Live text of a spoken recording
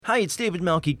Hi, it's David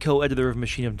Malky, co-editor of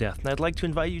Machine of Death, and I'd like to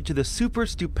invite you to the super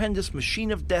stupendous Machine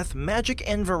of Death Magic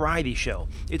and Variety Show.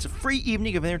 It's a free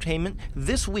evening of entertainment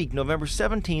this week, November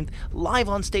 17th, live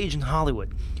on stage in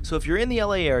Hollywood. So if you're in the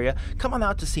LA area, come on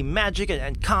out to see magic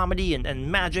and comedy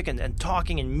and magic and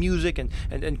talking and music, and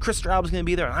Chris Straub's going to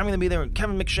be there, and I'm going to be there, and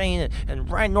Kevin McShane and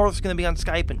Ryan North's going to be on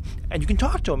Skype, and you can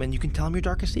talk to him, and you can tell him your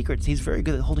darkest secrets. He's very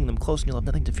good at holding them close, and you'll have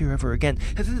nothing to fear ever again.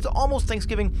 And since it's almost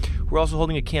Thanksgiving, we're also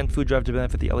holding a canned food drive to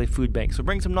benefit the LA Food Bank. So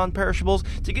bring some non-perishables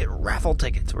to get raffle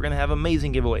tickets. We're going to have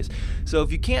amazing giveaways. So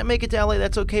if you can't make it to LA,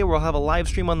 that's okay. We'll have a live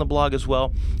stream on the blog as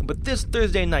well. But this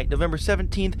Thursday night, November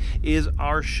 17th, is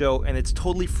our show, and it's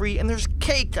totally free. And there's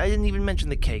cake. I didn't even mention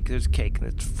the cake. There's cake, and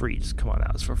it's free. Just come on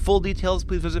out. So for full details,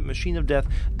 please visit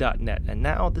machineofdeath.net. And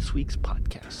now, this week's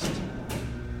podcast.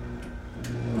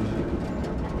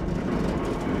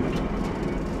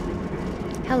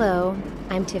 Hello,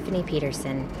 I'm Tiffany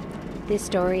Peterson. This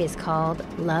story is called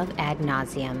Love Ad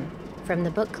Nauseum from the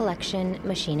book collection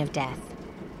Machine of Death.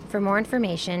 For more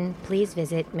information, please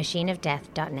visit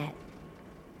machineofdeath.net.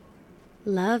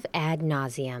 Love Ad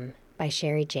Nauseum by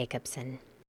Sherry Jacobson.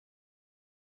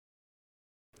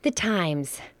 The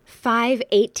Times,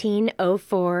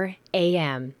 5:18:04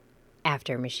 a.m.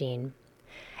 After Machine.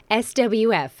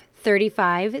 SWF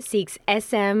 35 seeks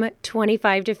SM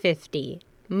 25 to 50.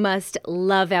 Must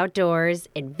love outdoors,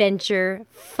 adventure,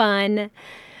 fun.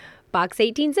 Box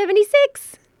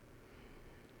 1876.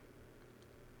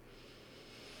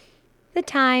 The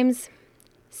Times,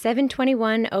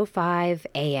 7:21:05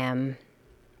 a.m.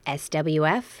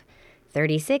 SWF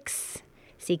 36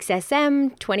 seeks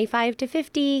SM 25 to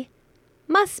 50.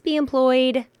 Must be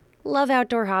employed. Love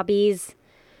outdoor hobbies.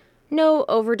 No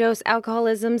overdose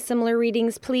alcoholism. Similar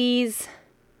readings, please.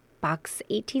 Box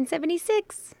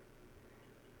 1876.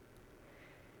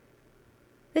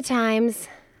 The Times,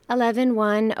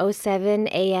 11:01:07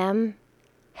 a.m.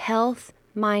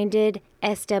 Health-minded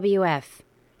SWF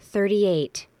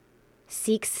 38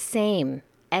 seeks same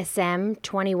SM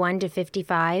 21 to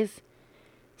 55.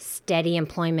 Steady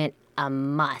employment a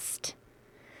must.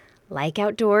 Like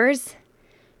outdoors.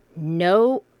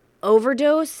 No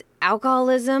overdose,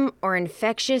 alcoholism, or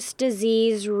infectious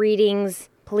disease readings,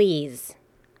 please.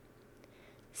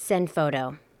 Send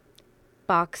photo.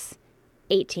 Box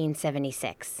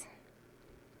 1876.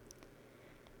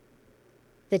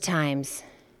 The Times,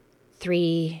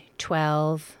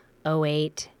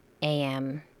 3:12:08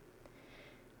 a.m.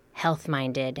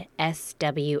 Health-minded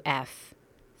SWF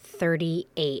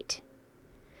 38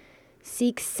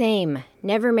 seeks same,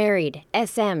 never married,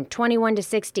 SM 21 to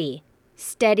 60.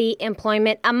 Steady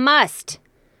employment a must.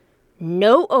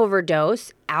 No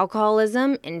overdose,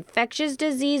 alcoholism, infectious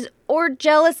disease, or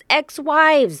jealous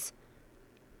ex-wives.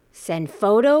 Send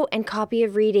photo and copy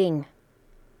of reading.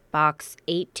 Box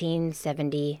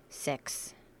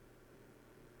 1876.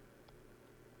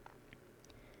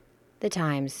 The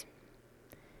Times,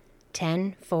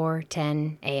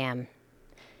 10:04:10 a.m.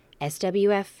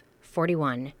 SWF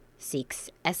 41 seeks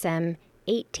SM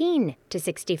 18 to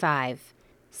 65.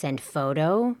 Send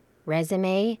photo,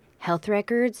 resume, health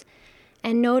records,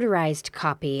 and notarized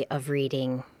copy of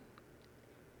reading.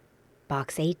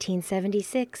 Box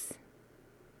 1876.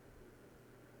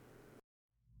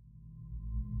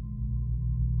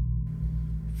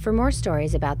 For more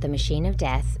stories about the Machine of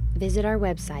Death, visit our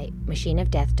website,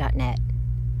 machineofdeath.net.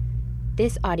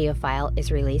 This audio file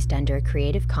is released under a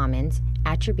Creative Commons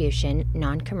Attribution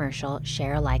Non-Commercial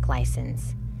Share-alike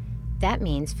license. That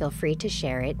means feel free to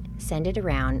share it, send it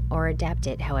around, or adapt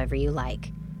it however you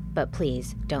like. But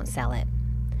please don't sell it.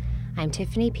 I'm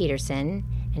Tiffany Peterson,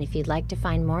 and if you'd like to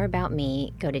find more about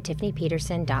me, go to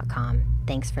tiffanypeterson.com.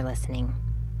 Thanks for listening.